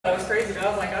I was crazy, but I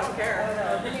was like, I don't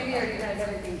care. Maybe already has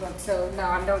everything booked, so no,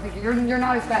 I don't think you're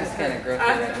not as bad as kind of her. growth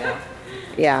right now.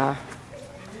 Yeah.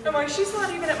 I'm like, she's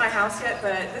not even at my house yet,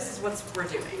 but this is what we're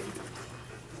doing.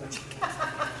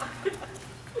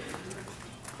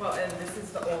 Well, and this is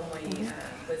the only,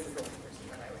 Liz is the only person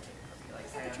that I would take her, like,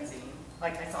 sightseeing.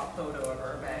 Like, I saw a photo of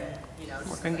her, but, you know.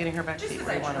 Work on getting her back to just you.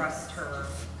 because I trust her,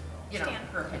 you know,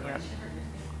 her opinion.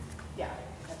 Yeah.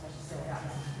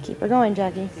 Keep her going,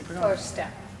 Jackie. Or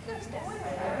step.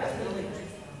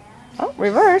 Oh,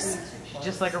 reverse. She's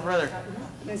just like her brother.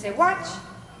 Then say, watch.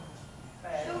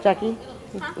 Jackie,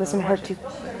 listen to her too.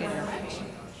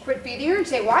 Quit feeding her and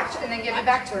say, watch, and then give it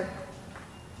back to her.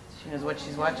 She knows what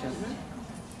she's watching.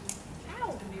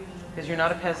 Because you're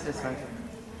not a pest dispenser.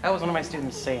 That was one of my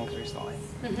students' sayings recently.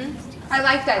 I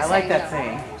like that I like that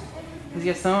saying. Because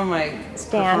yeah, some of my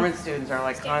performance students are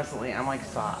like constantly, I'm like,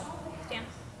 stop.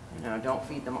 You know, don't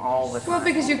feed them all the time. Well,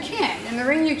 because you can't. In the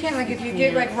ring, you can't. Like, if you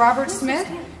get, like, Robert Smith,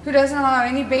 who doesn't allow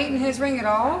any bait in his ring at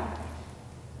all.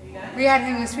 We had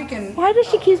him this weekend. Why does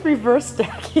she keep reverse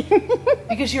stacking?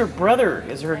 Because your brother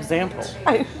is her example.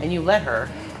 And you let her.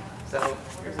 So,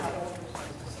 here's a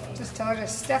Just tell her to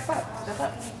step up. step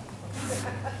up.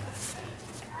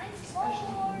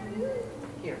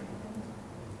 Here.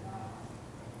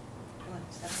 Come on,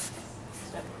 step.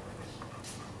 Step.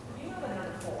 You know the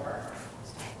number 4.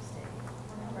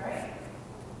 Right?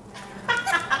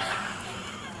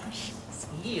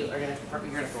 You are gonna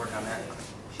have to work on that.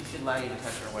 She should allow you to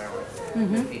touch her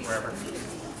wherever. Feet wherever.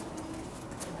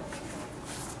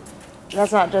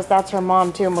 That's not just, that's her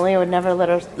mom too. Malia would never let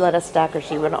us stack her.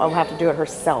 She would have to do it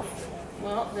herself.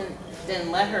 Well,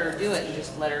 then let her do it and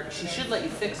just let her. She should let you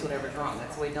fix whatever's wrong.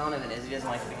 That's the way Donovan is. He doesn't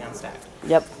like to be unstacked.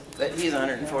 Yep. But he's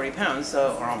 140 pounds,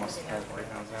 so or almost 140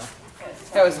 pounds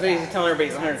now. I was busy telling everybody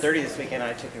he's 130 this weekend.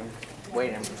 I took him,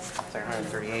 weighed him. It's like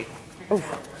 138.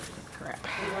 Oh, Crap.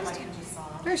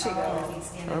 There she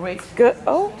goes. Or wait. good.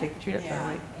 Oh, Take the treat up there.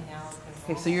 Wait.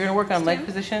 Okay, so you're gonna work on leg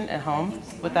position at home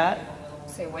with that.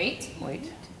 Say, wait.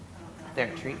 Wait.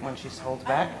 There, treat when she holds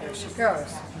back. There she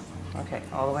goes. Okay,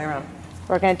 all the way around.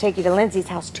 we're gonna take you to Lindsay's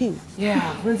house too.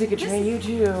 Yeah, Lindsay could train you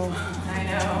too. I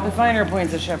know. The finer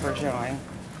points of shepherd showing.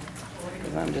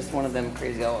 Because I'm just one of them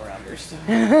crazy all-arounders.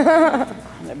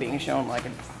 I'm not being shown like a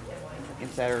freaking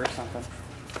setter or something.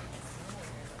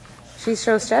 She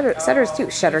shows setters too.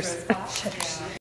 Shutters. Shutters.